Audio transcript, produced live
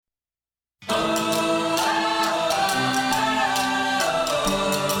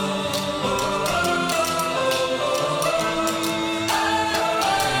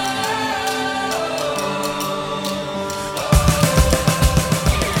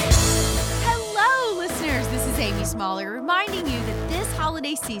Molly, reminding you that this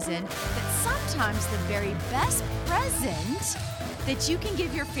holiday season, that sometimes the very best present that you can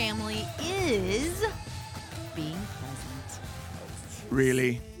give your family is being present.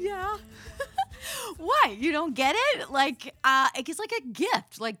 Really? Yeah. What? You don't get it? Like, it's like a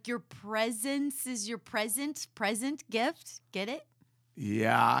gift. Like your presence is your present gift. Get it?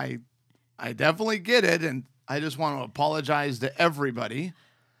 Yeah, I definitely get it, and I just want to apologize to everybody.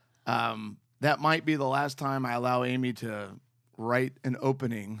 That might be the last time I allow Amy to write an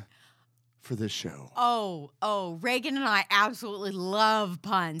opening for this show. Oh, Reagan and I absolutely love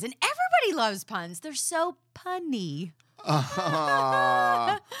puns, and everybody loves puns. They're so punny.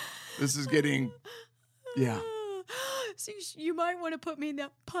 This is getting, yeah. So you might want to put me in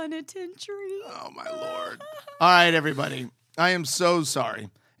that penitentiary. Oh, my Lord. All right, everybody. I am so sorry.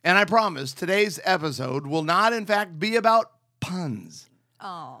 And I promise today's episode will not, in fact, be about puns.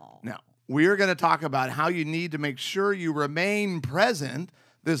 Oh. No, we're going to talk about how you need to make sure you remain present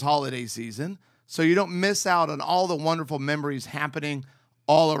this holiday season so you don't miss out on all the wonderful memories happening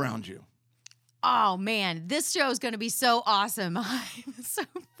all around you. Oh, man, this show is going to be so awesome. It's so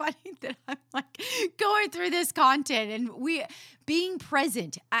funny that I'm like going through this content and being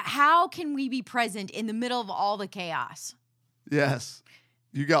present. How can we be present in the middle of all the chaos? Yes.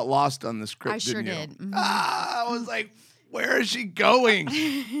 You got lost on the script, I sure didn't you? did. Mm-hmm. I was like, where is she going?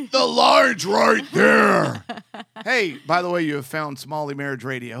 The line's right there. Hey, by the way, you have found Smalley Marriage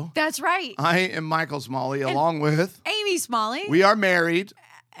Radio. That's right. I am Michael Smalley, along with Amy Smalley. We are married.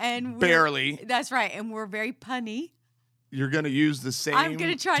 And barely. That's right. And we're very punny. You're going to use the same I'm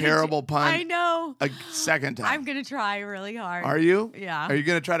gonna try terrible pun I know. a second time. I'm going to try really hard. Are you? Yeah. Are you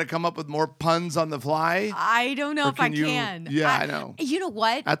going to try to come up with more puns on the fly? I don't know Or if I you- can. Yeah, I know. You know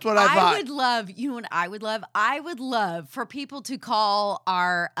what? That's what I thought. would love, you know what I would love? I would love for people to call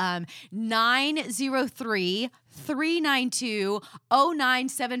our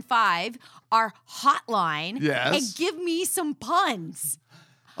 903-392-0975, our hotline, Yes. and give me some puns.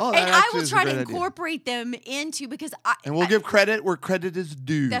 Oh, that And I actually will is a try to great idea. incorporate them into, because And we'll give credit where credit is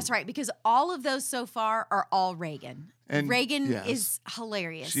due. that's right, because all of those so far are all Reagan. And Reagan yes. is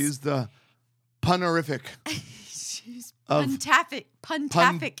hilarious. She's the punerific She's of puntafic.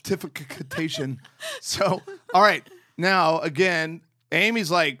 pontification. So, all right. Now, again, Amy's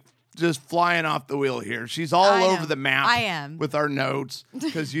like just flying off the wheel here. She's all I over am. the map I am. with our notes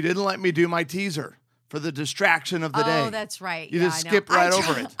because you didn't let me do my teaser for the distraction of the day. Oh, that's right. You Yeah, just I know. skipped right I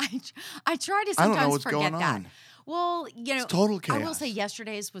over try- it. I try to I don't know sometimes what's forget going that. on. Well, you know, It's total I will chaos. say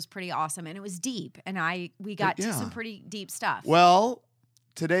yesterday's was pretty awesome, and it was deep, and we got to yeah. some pretty deep stuff. Well,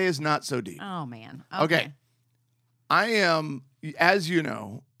 today is not so deep. Oh man. Okay. I am, as you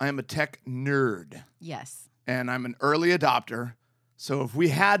know, I am a tech nerd, Yes. and I'm an early adopter. So if we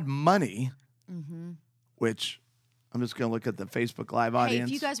had money, which I'm just going to look at the Facebook Live Hey, audience.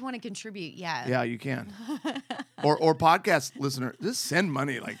 if you guys want to contribute, yeah. Yeah, you can. or podcast listener, just send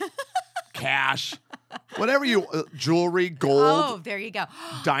money, like cash, whatever you, jewelry, gold, Oh, there you go.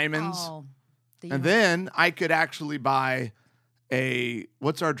 diamonds. Oh, And then I could actually buy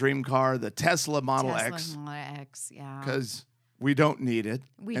what's our dream car? The Tesla Model X. Model X, yeah. Because we don't need it.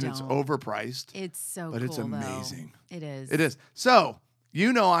 We and it's don't. overpriced. It's so but cool, it's amazing. Though. It is. It is. So,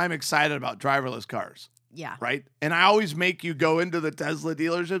 you know I'm excited about driverless cars, Yeah. right? And I always make you go into the Tesla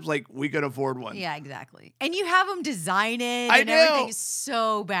dealerships like we could afford one. Yeah, exactly. And you have them design it, I and do. everything's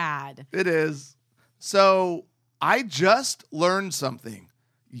so bad. It is. So, I just learned something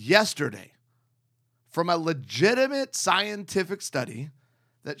yesterday from a legitimate scientific study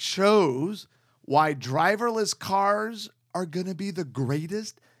that shows why driverless cars are going to be the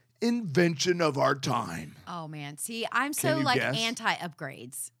greatest invention of our time. Oh man, see, I'm Can so you like guess?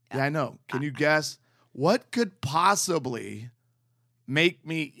 anti-upgrades. Yeah, I know. Can you guess what could possibly make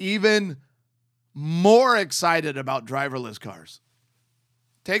me even more excited about driverless cars?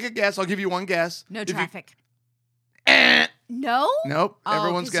 Take a guess. I'll give you one guess. No If you- traffic. Eh. No. Nope. Oh,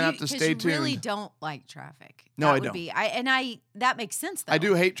 Everyone's 'cause going to you- have to 'cause stay you tuned. really don't like traffic. No, That I would don't. Be, that makes sense though. I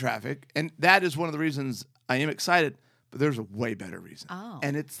do hate traffic, and that is one of the reasons I am excited, but there's a way better reason. Oh.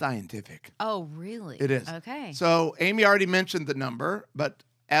 And it's scientific. Oh, really? It is. Okay. So Amy already mentioned the number, but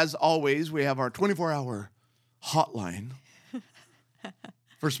as always, we have our 24-hour hotline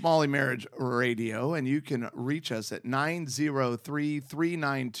for Smalley Marriage Radio, and you can reach us at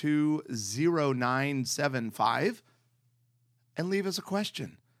 903-392-0975 and leave us a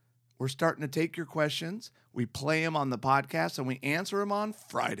question. We're starting to take your questions. We play them on the podcast, and we answer them on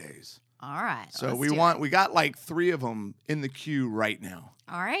Fridays. All right. So let's we do got like 3 of them in the queue right now.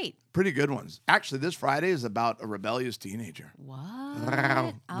 it. All right. Pretty good ones. Actually, this Friday is about a rebellious teenager.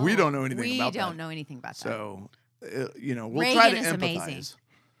 What? We don't know anything about We don't that. know anything about that. So we'll Reagan try to is empathize. amazing.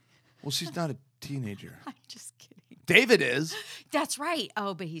 Well, she's not a teenager. I'm just kidding. David is. That's right.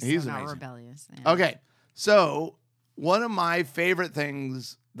 Oh, but he's He's still not amazing. rebellious. Yeah. Okay. So, one of my favorite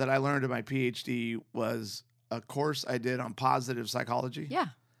things that I learned in my PhD was a course I did on positive psychology. Yeah.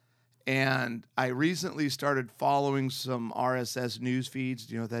 And I recently started following some RSS news feeds.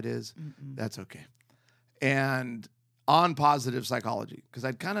 Do you know what that is? Mm-mm. That's okay. And on positive psychology, because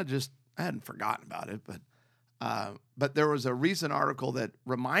I hadn't forgotten about it, but there was a recent article that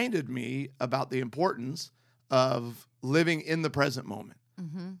reminded me about the importance of living in the present moment,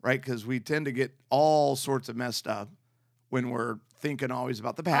 right? Because we tend to get all sorts of messed up when we're thinking always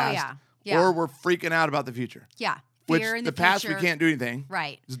about the past, or we're freaking out about the future. Yeah. Which Fear in the past we can't do anything.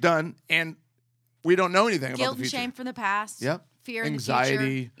 Right. It's done, and we don't know anything Guilt about the future. and shame from the past. Yep. Fear Anxiety, in the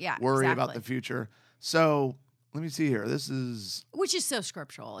future. Yeah. worry exactly. about the future. So let me see here. This is Which is so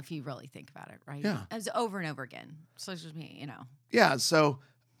scriptural if you really think about it, right? Yeah. As over and over again. So it's just me, yeah. So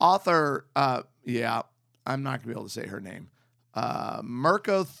author, I'm not gonna be able to say her name.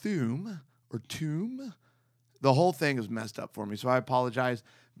 Mirko Thum or Toom. The whole thing is messed up for me, so I apologize.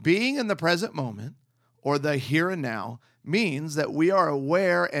 Being in the present moment or the here and now means that we are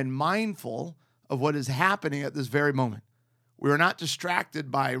aware and mindful of what is happening at this very moment. We are not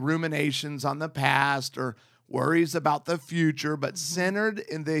distracted by ruminations on the past or worries about the future, but centered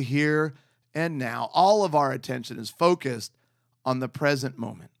in the here and now. All of our attention is focused on the present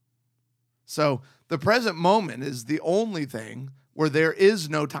moment. So the present moment is the only thing where there is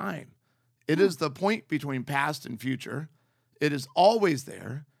no time. It is the point between past and future. It is always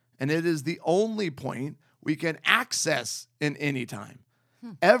there, and it is the only point we can access in any time.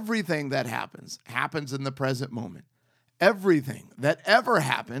 Everything that happens in the present moment. Everything that ever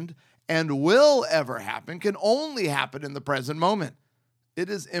happened and will ever happen can only happen in the present moment. It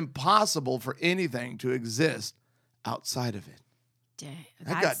is impossible for anything to exist outside of it.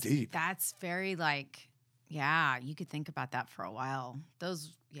 That got deep. That's very you could think about that for a while. It's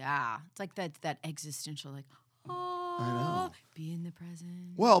like that existential, I know. Be in the present.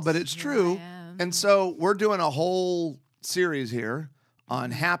 Well, but it's Here true. I am. And so we're doing a whole series here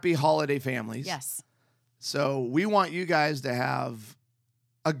on happy holiday families. Yes. So we want you guys to have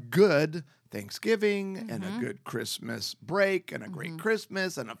a good Thanksgiving and a good Christmas break and a great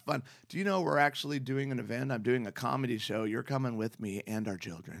Christmas and a fun. Do you know we're actually doing an event? I'm doing a comedy show. You're coming with me and our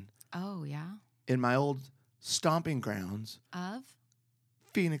children Oh, yeah. in my old stomping grounds, Of?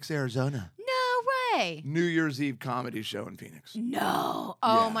 Phoenix, Arizona. No way. New Year's Eve comedy show in Phoenix. No.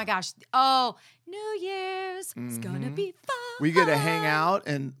 Oh, Yeah. my gosh. Oh, New Year's. It's going to be fun. We get to hang out,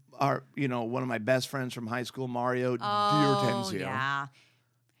 and one of my best friends from high school, Mario Diortensio. Yeah.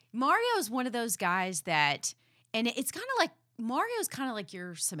 Mario is one of those guys that, and it's kind of like, Mario's kind of like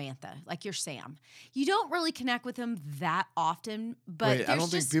your Samantha, like your Sam. You don't really connect with him that often, but Wait, I don't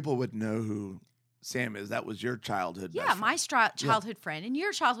think people would know who Sam is. That was your childhood best friend. my childhood friend, and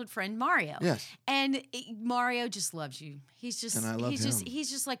your childhood friend, Mario. Yes. And Mario just loves you. He's just, And I love him. He's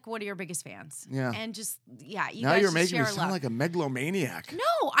just like one of your biggest fans. Yeah. And just, you Now guys you're just making me share sound love. like a megalomaniac.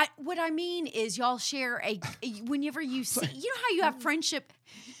 No, what I mean is y'all share whenever you see, you know how you have friendship.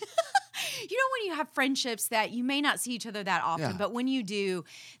 You know when you have friendships that you may not see each other that often, Yeah. but when you do,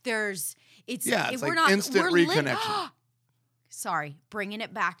 it's like we're not instant reconnection. Sorry, bringing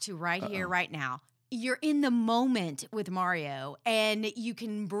it back to right here, right now. You're in the moment with Mario, and you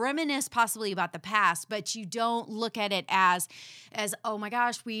can reminisce possibly about the past, but you don't look at it as oh my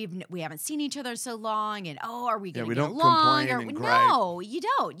gosh, we haven't seen each other so long, and are we going to we get don't along? complain and gripe. No, you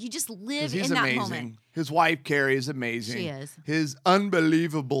don't. You just live He's in that amazing. moment. His wife, Carrie, is amazing. She is. His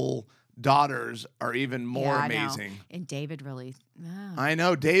unbelievable daughters are even more I know. amazing. And David really. I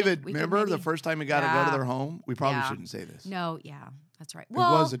know. David, we could remember the maybe- first time we got to go to Yeah. their home? We probably Yeah. shouldn't say this. No, yeah, that's right. It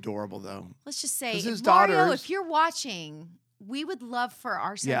Well, was adorable, though. let's just say, 'Cause his Mario, daughters- if you're watching, we would love for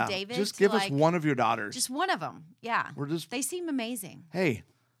our son Yeah, David just to give us one of your daughters. just one of them. Yeah, they seem amazing. Hey,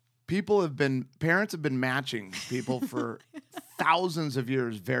 parents have been matching people for thousands of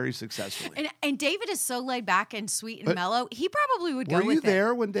years very successfully. And David is so laid back and sweet and But mellow. He probably would go Were with you it.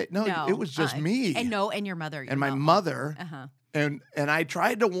 there when No, it was just me. And your mother. and my mother. Uh-huh. And I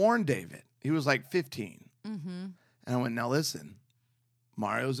tried to warn David. He was like 15. Mm-hmm. And I went, now listen,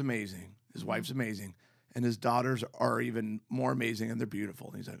 Mario's amazing. His wife's amazing. And his daughters are even more amazing, and they're beautiful.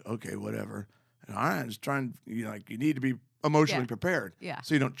 And he's like, okay, whatever. And, all right, I'm just trying, you need to be emotionally prepared. Yeah.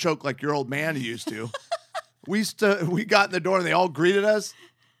 So you don't choke like your old man used to. We got in the door and they all greeted us.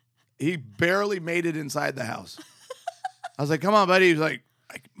 He barely made it inside the house. I was like, come on, buddy. He was like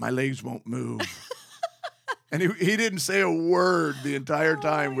my legs won't move. And he didn't say a word the entire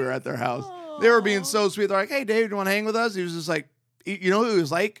time we were at their house. They were being so sweet. They're like, hey, Dave, do you want to hang with us? He was just like, you know who he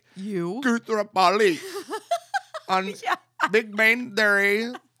was like? You. Kutrapali on Big Bang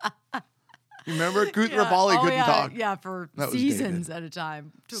Theory. You remember? Kutrapali couldn't talk. Yeah, for That was seasons David. at a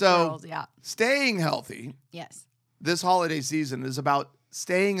time. Two So, girls, yeah. staying healthy Yes. this holiday season is about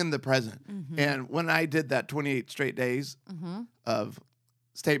staying in the present. Mm-hmm. And when I did that 28 straight days Mm-hmm. of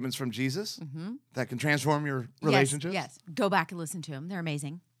statements from Jesus Mm-hmm. that can transform your relationships, Yes. Go back and listen to them. They're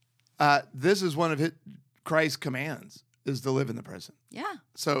amazing. this is one of Christ's commands is to live in the present. Yeah.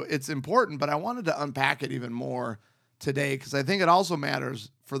 So it's important, but I wanted to unpack it even more today because I think it also matters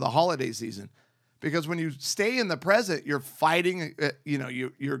for the holiday season. Because when you stay in the present, you're fighting,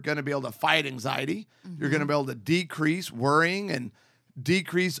 you're going to be able to fight anxiety. Mm-hmm. You're going to be able to decrease worrying and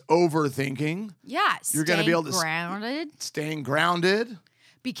decrease overthinking. Yeah. You're gonna be able to grounded. Staying grounded.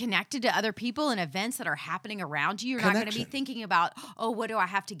 Be connected to other people and events that are happening around you. You're not going to be Connection. thinking about, oh, what do I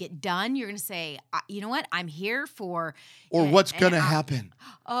have to get done? You're going to say, you know what? I'm here for. Or and- what's and going to I- happen?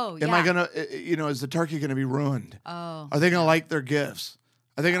 Oh, yeah. Am I going to, is the turkey going to be ruined? Oh. Are they going to like their gifts?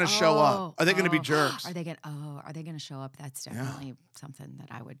 Are they going to show up? Are they going to be oh. jerks? Are they going to show up? That's definitely something that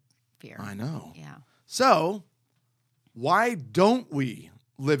I would fear. I know. Yeah. So, why don't we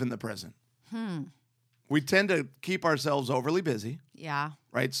live in the present? We tend to keep ourselves overly busy, Yeah.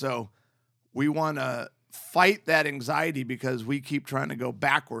 right? So, we want to fight that anxiety because we keep trying to go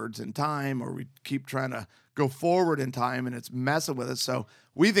backwards in time or we keep trying to go forward in time and it's messing with us. So,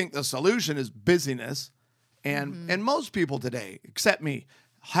 we think the solution is busyness. And most people today, except me,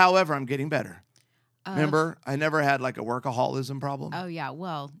 however, I'm getting better. Remember, I never had like a workaholism problem. Oh, yeah.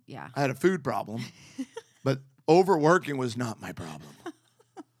 Well, yeah. I had a food problem, but overworking was not my problem.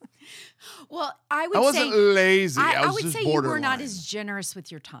 Well, I would I wasn't say lazy. I I was would just say you were not borderline. as generous with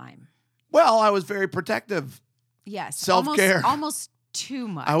your time. Well, I was very protective. Yes. Self-care. Almost too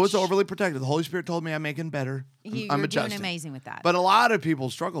much. I was overly protective. The Holy Spirit told me I'm making better. I'm You're doing adjusting. amazing with that. But a lot of people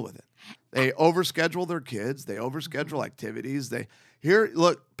struggle with it. They overschedule their kids. They overschedule activities.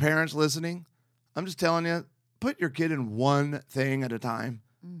 Look, parents listening, I'm just telling you, put your kid in one thing at a time.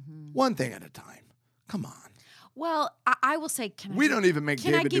 One thing at a time. Come on. Well, I will say, We don't even make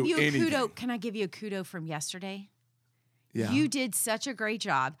can I David give do you a anything. kudo? Can I give you a kudo from yesterday? Yeah. You did such a great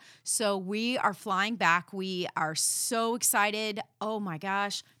job. So we are flying back. We are so excited. Oh my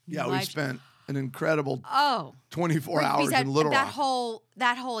gosh. Yeah, we Life- spent an incredible Oh, 24 hours in Little that Rock.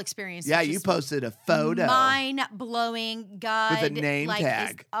 that whole experience. Yeah, was you just posted a photo. mind blowing. God, With a name like,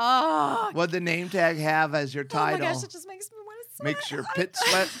 tag. Oh, What'd the name tag have as your oh my title? gosh! It just makes me want to sweat. Makes your pit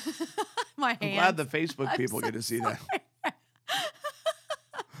sweat. My I'm hands. glad the Facebook I'm people so get to see that.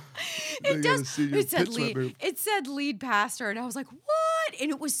 It They gotta does. see your It said pit sweat move. lead. It said lead pastor, and I was like, "What?" And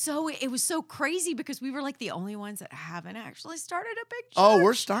it was so crazy because we were like the only ones that haven't actually started a big church. Oh,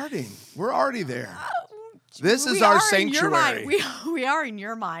 we're starting. We're already there. This is We our are in your mind. sanctuary. We are in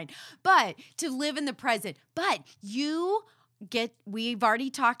your mind, but to live in the present. But we've already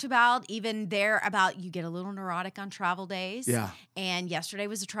talked about even there about you get a little neurotic on travel days. Yeah. And yesterday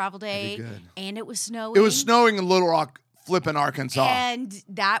was a travel day, That'd be good. and it was snowing. It was snowing in Little Rock, flipping Arkansas. And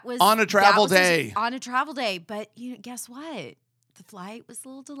that was On a travel that was day. On a travel day, but guess what? The flight was a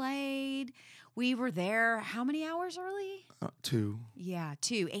little delayed. We were there how many hours early? 2. Yeah,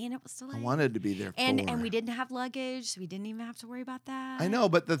 2, and it was delayed. I wanted to be there 4. and we didn't have luggage, so we didn't even have to worry about that. I know,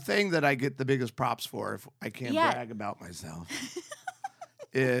 but the thing that I get the biggest props for, if I can't Yeah. brag about myself,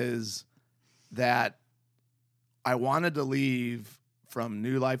 is that I wanted to leave from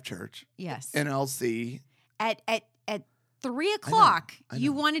New Life Church, Yes. NLC. At 3 o'clock, I you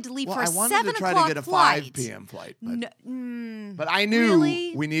know. wanted to leave Well, for a I wanted 7 to try o'clock to get a flight. 5 p.m. flight, but, No, but I knew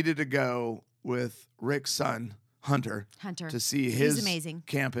really? we needed to go with Rick's son, Hunter, Hunter. to see He's his amazing.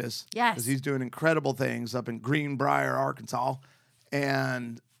 campus. Yes. Because he's doing incredible things up in Greenbrier, Arkansas.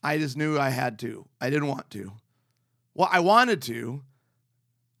 And I just knew I had to. I didn't want to. Well, I wanted to,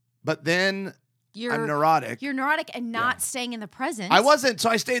 but then I'm neurotic. You're neurotic and not staying in the present. I wasn't, so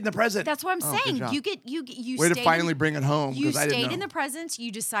I stayed in the present. That's what I'm Oh, good saying. job. You Way to stayed finally in, bring it home You because I didn't stayed know. in the present.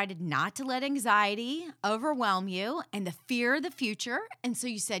 You decided not to let anxiety overwhelm you and the fear of the future. And so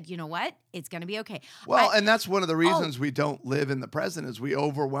you said, you know what? It's going to be okay. Well, and that's one of the reasons we don't live in the present is we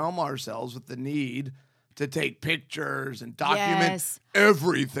overwhelm ourselves with the need to take pictures and document Yes.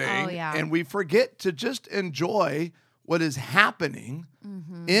 everything. Oh, yeah. And we forget to just enjoy what is happening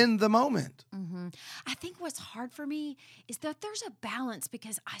in the moment. I think what's hard for me is that there's a balance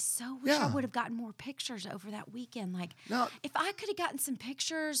because I so wish I Yeah. would have gotten more pictures over that weekend. Like, No. if I could have gotten some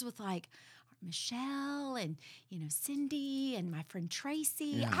pictures with like Michelle and Cindy and my friend Tracy,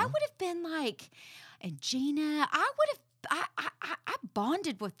 Yeah. I would have been like, and Gina, I would have I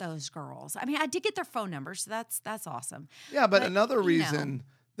bonded with those girls. I mean, I did get their phone numbers, so that's awesome. Yeah, but you another know. reason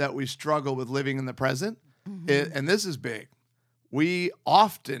that we struggle with living in the present, Mm-hmm. and this is big, we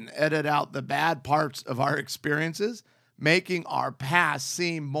often edit out the bad parts of our experiences, making our past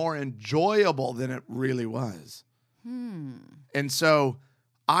seem more enjoyable than it really was. And so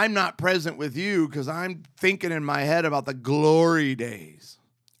I'm not present with you because I'm thinking in my head about the glory days,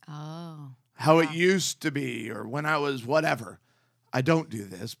 Oh. how it used to be, or when I was whatever. I don't do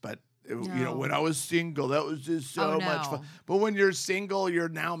this, but No. when I was single, that was just so much fun. no. But when you're single, you're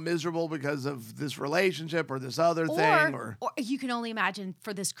now miserable because of this relationship or this other thing. Or Or you can only imagine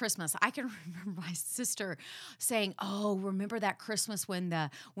for this Christmas. I can remember my sister saying, "Oh, remember that Christmas when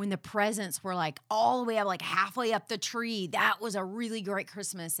the presents were like all the way up, like halfway up the tree? That was a really great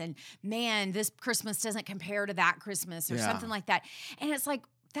Christmas. And man, this Christmas doesn't compare to that Christmas," or Yeah. something like that. And it's like,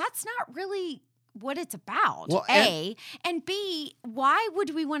 that's not really what it's about. Well, A, and B, why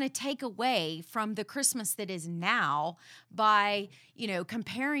would we want to take away from the Christmas that is now by,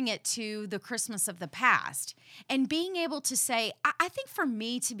 comparing it to the Christmas of the past? And being able to say, I think for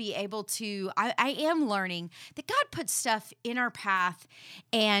me to be able to, I am learning that God puts stuff in our path.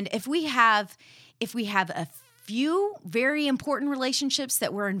 And if we have a few very important relationships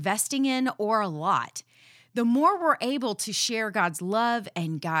that we're investing in, or a lot, the more we're able to share God's love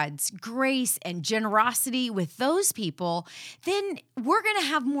and God's grace and generosity with those people, then we're going to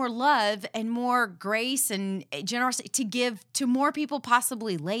have more love and more grace and generosity to give to more people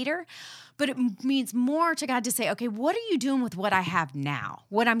possibly later. But it means more to God to say, okay, what are you doing with what I have now?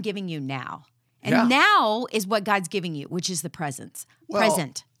 What I'm giving you now? And Yeah. now is what God's giving you, which is the present.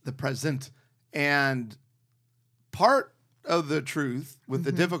 the present. And part of the truth with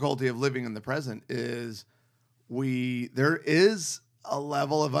the difficulty of living in the present is there is a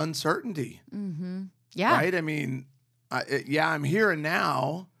level of uncertainty, Yeah. right? I mean, I'm here and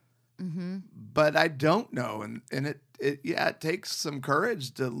now, but I don't know. And it takes some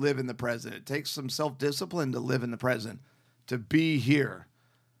courage to live in the present. It takes some self-discipline to live in the present, to be here.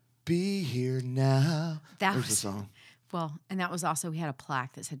 Be here now. That There's the was- song. Well, and that was also, we had a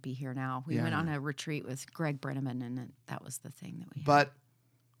plaque that said, "Be here now." We Yeah. went on a retreat with Greg Brenneman, and that was the thing that we had. But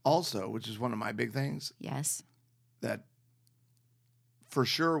also, which is one of my big things, Yes. that for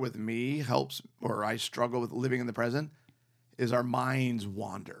sure with me helps, or I struggle with living in the present, is our minds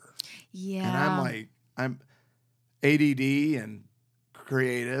wander. Yeah. And I'm ADD and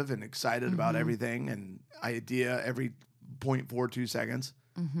creative and excited about everything and idea every 0.42 seconds.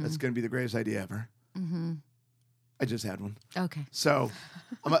 That's going to be the greatest idea ever. I just had one. Okay. So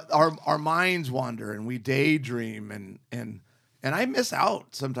our minds wander and we daydream and I miss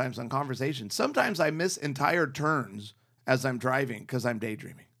out sometimes on conversations. Sometimes I miss entire turns as I'm driving because I'm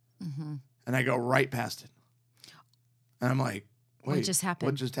daydreaming. And I go right past it. And I'm like, wait, What just happened?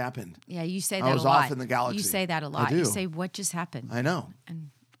 What just happened? Yeah, you say I that was a lot. off in the galaxy. You say that a lot. do. You say, "What just happened?" I know. And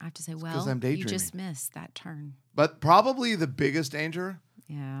I have to say, well, I'm you daydreaming. just missed that turn. But probably the biggest danger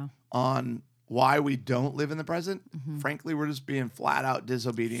Yeah. on why we don't live in the present, frankly, we're just being flat out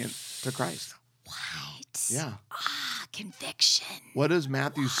disobedient to Christ. What? Yeah. Conviction. What does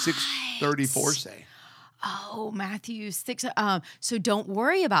Matthew 6:34 say? Oh, Matthew 6. So don't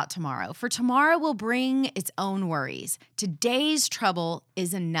worry about tomorrow, for tomorrow will bring its own worries. Today's trouble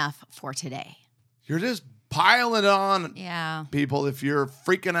is enough for today. You're just piling it on Yeah. people. If you're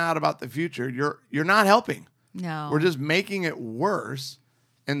freaking out about the future, you're not helping. No. We're just making it worse.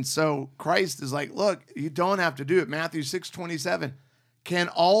 And so Christ is like, look, you don't have to do it. Matthew 6:27. Can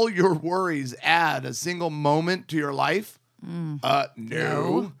all your worries add a single moment to your life?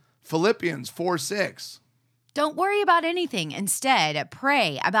 No. Philippians 4:6. Don't worry about anything. Instead,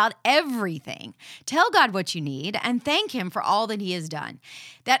 pray about everything. Tell God what you need and thank Him for all that He has done.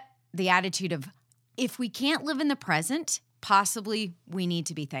 The attitude of, if we can't live in the present, possibly we need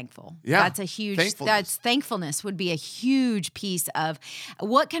to be thankful. Yeah, That's a huge, thankfulness. thankfulness would be a huge piece of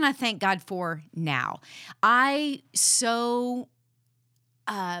what can I thank God for now? I so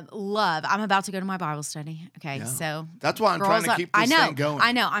I'm about to go to my Bible study. Okay, Yeah. so That's why I'm trying to keep this thing going.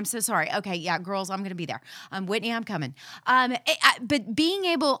 I know. I'm so sorry. Okay, yeah, girls, I'm going to be there. Whitney, I'm coming. But being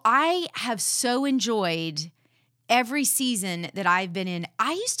able, I have so enjoyed every season that I've been in.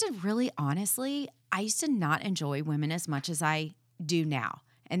 I used to really, honestly, not enjoy women as much as I do now.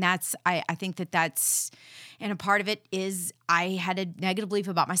 And I think that's, and a part of it is I had a negative belief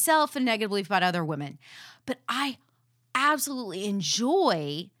about myself and a negative belief about other women. But I absolutely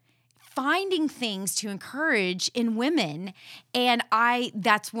enjoy finding things to encourage in women. And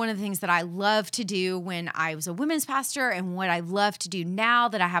that's one of the things that I love to do when I was a women's pastor, and what I love to do now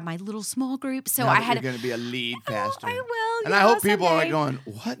that I have my little small group. So Now I that had you're going to be a lead pastor. I will. And I hope yes, people are okay. going,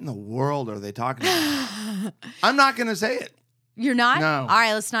 what in the world are they talking about? I'm not going to say it. You're not? No. All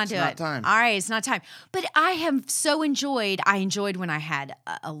right, let's not do not it. time. All right, it's not time. But I have so enjoyed when I had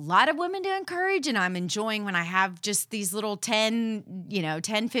a lot of women to encourage, and I'm enjoying when I have just these little 10,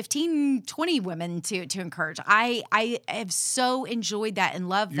 15, 20 women to encourage. I have so enjoyed that and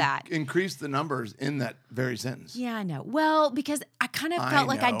love that. Increase the numbers in that very sentence. Yeah, I know. Well, because I kind of felt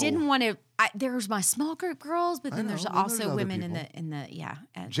like I didn't want to. There's my small group girls, but then there's also other women people. in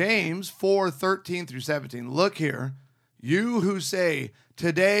the James 4:13 through 17. Look here. You who say,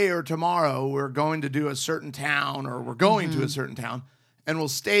 today or tomorrow we're going to do a certain town, or we're going to a certain town, and we'll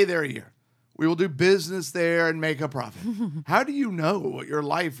stay there a year. We will do business there and make a profit. How do you know what your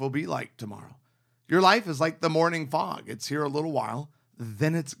life will be like tomorrow? Your life is like the morning fog. It's here a little while,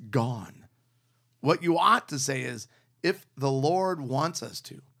 then it's gone. What you ought to say is, if the Lord wants us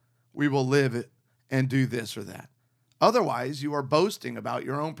to, we will live it and do this or that. Otherwise, you are boasting about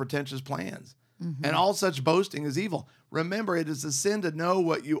your own pretentious plans. And all such boasting is evil. Remember, it is a sin to know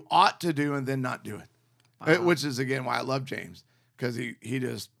what you ought to do and then not do it. Wow. Which is, again, why I love James, because he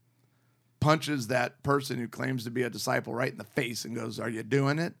just punches that person who claims to be a disciple right in the face and goes, are you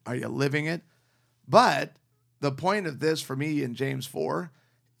doing it? Are you living it? But the point of this for me in James 4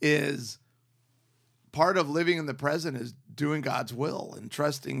 is part of living in the present is doing God's will and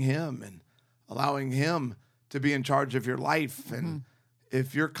trusting him and allowing him to be in charge of your life. And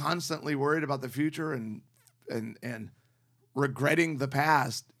if you're constantly worried about the future and regretting the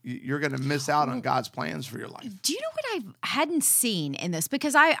past, you're going to miss out on God's plans for your life. Do you know what I hadn't seen in this?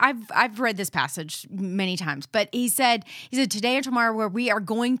 Because I've read this passage many times, but he said today or tomorrow where we are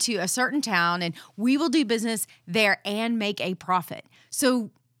going to a certain town and we will do business there and make a profit. So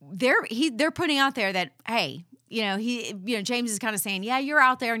they're putting out there that, hey, James is kind of saying, yeah, you're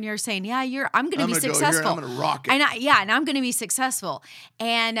out there and you're saying, yeah, I'm going to be successful. I'm going to rock it. And I'm going to be successful.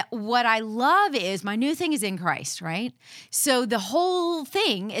 And what I love is my new thing is in Christ, right? So the whole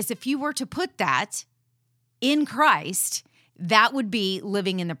thing is, if you were to put that in Christ, that would be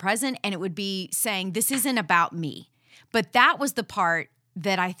living in the present, and it would be saying, this isn't about me. But that was the part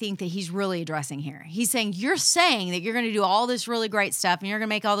that I think that he's really addressing here. He's saying, you're saying that you're going to do all this really great stuff and you're going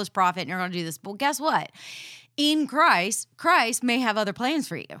to make all this profit and you're going to do this. Well, guess what? In Christ may have other plans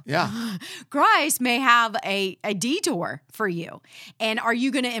for you. Yeah. Christ may have a detour for you. And are you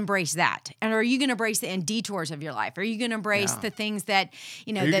going to embrace that? And are you going to embrace the detours of your life? Are you going to embrace the things that,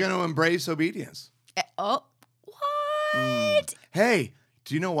 Are you going to embrace obedience? Oh, what? Hey,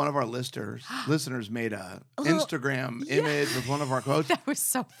 do you know one of our listeners made a Instagram image with one of our quotes? That was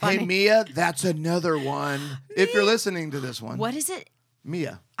so funny. Hey, Mia, that's another one. If you're listening to this one. What is it?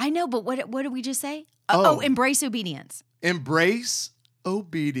 Mia. I know, but what did we just say? Oh. Embrace obedience. Embrace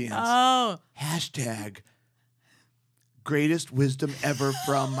obedience. Oh. Hashtag greatest wisdom ever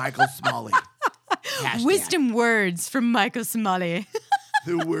from Michael Smalley. Hashtag Wisdom words from Michael Smalley.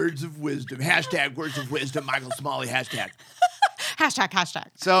 the words of wisdom. Hashtag words of wisdom, Michael Smalley. Hashtag. Hashtag.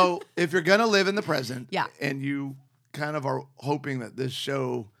 So if you're going to live in the present, Yeah. and you kind of are hoping that this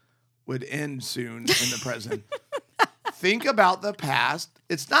show would end soon in the present, think about the past.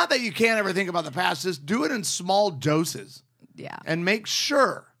 It's not that you can't ever think about the past. Just do it in small doses. Yeah. And make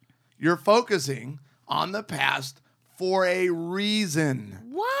sure you're focusing on the past for a reason.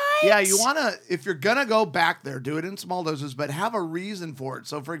 What? Yeah, you want to, if you're going to go back there, do it in small doses, but have a reason for it.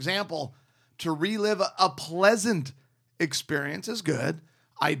 So, for example, to relive a pleasant experience is good.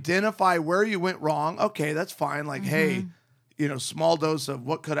 Identify where you went wrong. Okay, that's fine. Like, hey, small dose of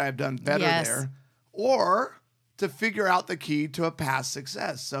what could I have done better there. Or to figure out the key to a past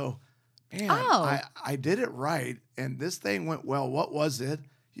success. So, man, I did it right, and this thing went well. What was it?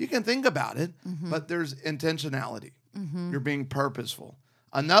 You can think about it, but there's intentionality. You're being purposeful.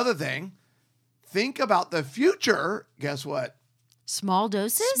 Another thing, think about the future. Guess what? Small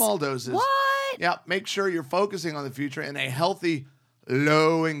doses? Small doses. What? Yeah, make sure you're focusing on the future in a healthy,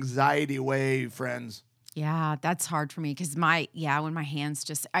 low anxiety way, friends. Yeah, that's hard for me because when my hands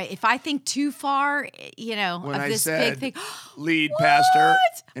just, if I think too far, When of I this said big thing. lead pastor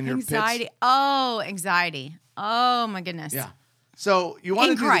and your anxiety. pits. Oh, anxiety. Oh my goodness. Yeah. So you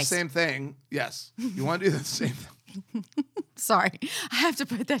want In to do Christ. the same thing. Yes. You want to do the same thing. Sorry, I have to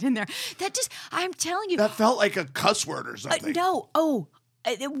put that in there. I'm telling you. That felt like a cuss word or something. No. Oh,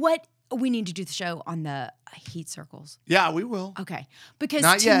 what? We need to do the show on the heat circles. Yeah, we will. Okay. Because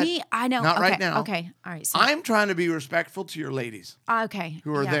Not to yet. me, I know. Not okay, right now. Okay. All right. So, I'm trying to be respectful to your ladies okay.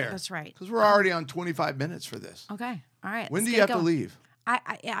 who are yeah, there. That's right. Because we're already on 25 minutes for this. Okay. All right. When let's do get you have going. to leave?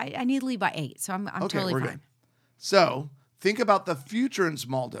 I need to leave by 8, so I'm Okay, totally we're fine. good. So think about the future in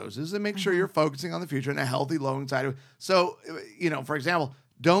small doses and make sure you're focusing on the future in a healthy, low anxiety. So, for example,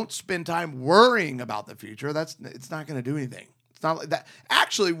 don't spend time worrying about the future. It's not going to do anything. It's not like that.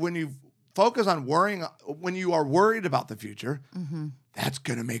 Actually, when you focus on worrying, when you are worried about the future, that's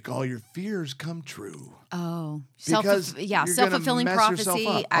going to make all your fears come true. Oh, Because you're gonna self-fulfilling mess yourself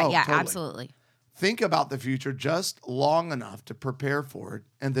prophecy. up. Oh, Yeah, totally. absolutely. Think about the future just long enough to prepare for it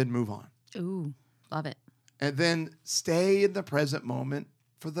and then move on. Ooh, love it. And then stay in the present moment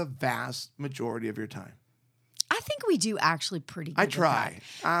for the vast majority of your time. I think we do actually pretty good. I at try.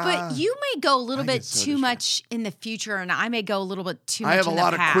 that. But you may go a little I bit get so too much in the future, and I may go a little bit too much I have a in the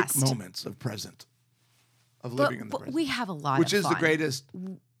lot of past. quick moments of present, of But, living in the but present. we have a lot which of is fun. the greatest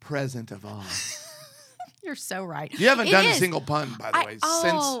present of all. You're so right. You haven't It done a is. single pun, by the way, since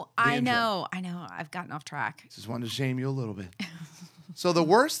the I intro. know. I've gotten off track. Just wanted to shame you a little bit. So the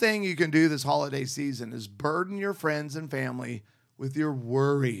worst thing you can do this holiday season is burden your friends and family with your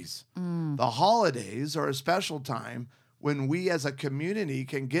worries. The holidays are a special time when we as a community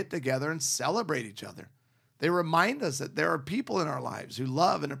can get together and celebrate each other. They remind us that there are people in our lives who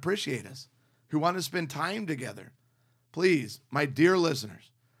love and appreciate us, who want to spend time together. Please, my dear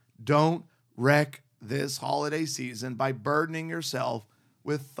listeners, don't wreck this holiday season by burdening yourself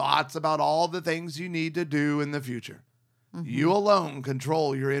with thoughts about all the things you need to do in the future. You alone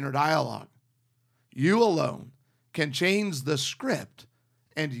control your inner dialogue. You alone can change the script,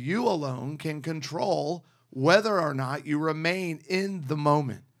 and you alone can control whether or not you remain in the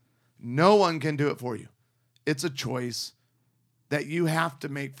moment. No one can do it for you. It's a choice that you have to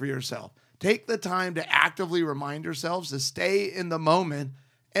make for yourself. Take the time to actively remind yourselves to stay in the moment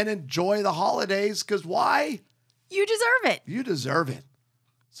and enjoy the holidays, because why? You deserve it. You deserve it.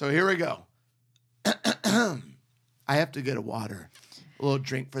 So here we go. I have to get a water. A little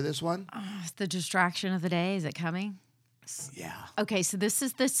drink for this one. It's the distraction of the day. Is it coming? Yeah. Okay, so this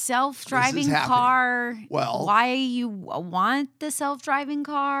is the self-driving happening. car. Well- why you want the self-driving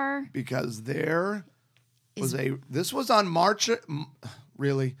car? Because there was this was on March,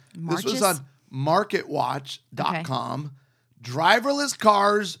 really? This was Marches? on marketwatch.com. Driverless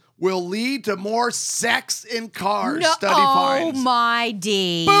cars will lead to more sex in cars, study finds. Oh my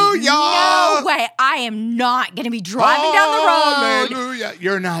D. Booyah! No way. I am not going to be driving down the road. Hallelujah.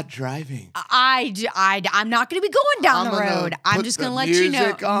 You're not driving. I'm not going to be going down the gonna road. I'm put just the going to let you know.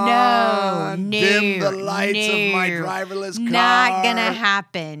 music on, No, dim the lights of my no. driverless car. Not going to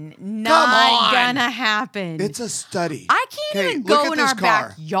happen. Not on. going to happen. It's a study. I can't Okay, even look go at in this our car.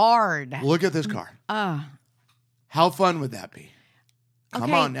 backyard. Look at this car. How fun would that be? Come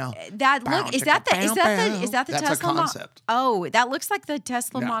Okay, on now. That Bow, look is chicka, that the bow, bow. is that the That's a Tesla concept. Oh, that looks like the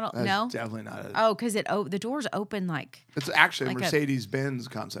Tesla model. that's No. definitely not it. Oh, because the doors open like. It's actually a like a- Mercedes-Benz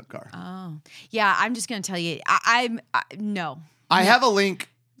concept car. Oh, yeah. I'm just gonna tell you. No. I have a link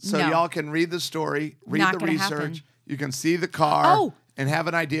so No. y'all can read the story, read Not the gonna research. happen. You can see the car Oh. and have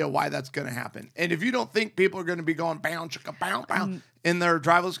an idea why that's going to happen. And if you don't think people are going to be going bow, chicka, bow, bow in their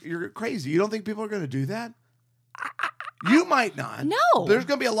driverless, you're crazy. You don't think people are going to do that? You might not. No. There's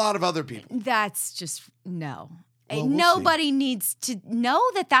going to be a lot of other people. That's just no. Well, we'll Nobody needs to know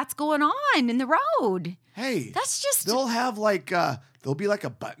that that's going on in the road. Hey, That's just they'll have there'll be like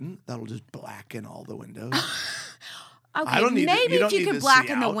a button that'll just blacken all the windows. okay. don't need to- maybe you don't if you need could to see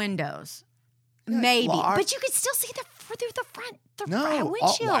blacken the out. windows, Yeah, maybe, lock. but you could still see through the front No,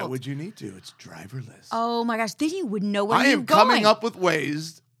 windshield. why would you need to? It's driverless. Oh my gosh! Then you would know where I you're am going. coming up with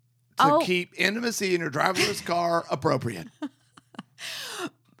ways to Oh. keep intimacy in your driverless car appropriate.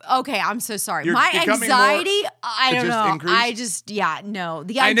 Okay, I'm so sorry. You're My becoming anxiety, more- I it don't just know. increased? No.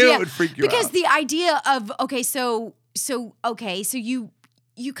 The I idea knew it would freak you because out. the idea of so you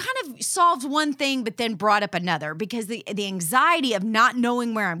kind of solved one thing but then brought up another because the anxiety of not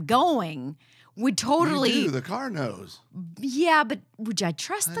knowing where I'm going would totally You do, the car knows. Yeah, but would I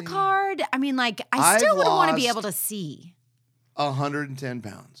trust the card? I mean, like I I've still would want to be lost- able to see. 110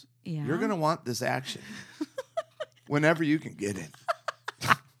 pounds. Yeah. You're going to want this action whenever you can get it.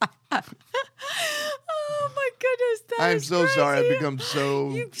 Oh my goodness, that I'm is so sorry. I've crazy. become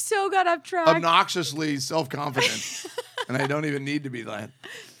so You've so got off track. obnoxiously self-confident, and I don't even need to be that.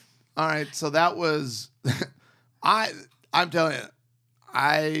 All right, so that was I'm telling you,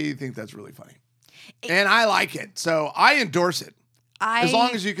 I think that's really funny. And I like it. So I endorse it. As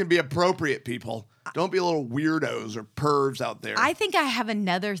long as you can be appropriate people. Don't be little weirdos or pervs out there. I think I have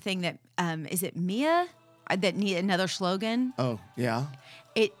another thing that, is it Mia? That need another slogan. Oh, yeah.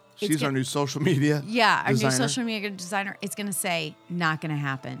 She's our new social media Yeah, our designer. new social media designer. It's going to say, not going to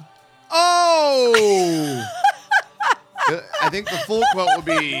happen. Oh! I think the full quote will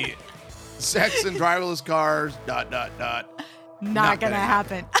be, sex and driverless cars, ... Not going to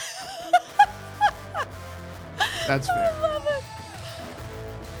happen. That's fair. I love it.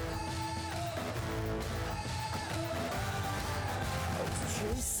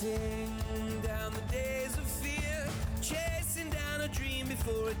 Chasing down the days of fear, chasing down a dream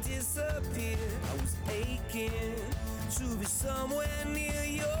before it disappeared. I was aching to be somewhere near.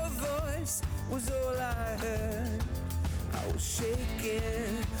 Your voice was all I heard. I was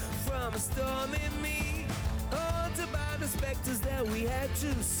shaking from a storm in me, haunted by the specters that we had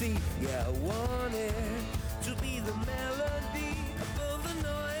to see. Yeah, I wanted to be the melody above the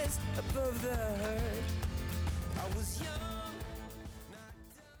noise, above the hurt. I was young.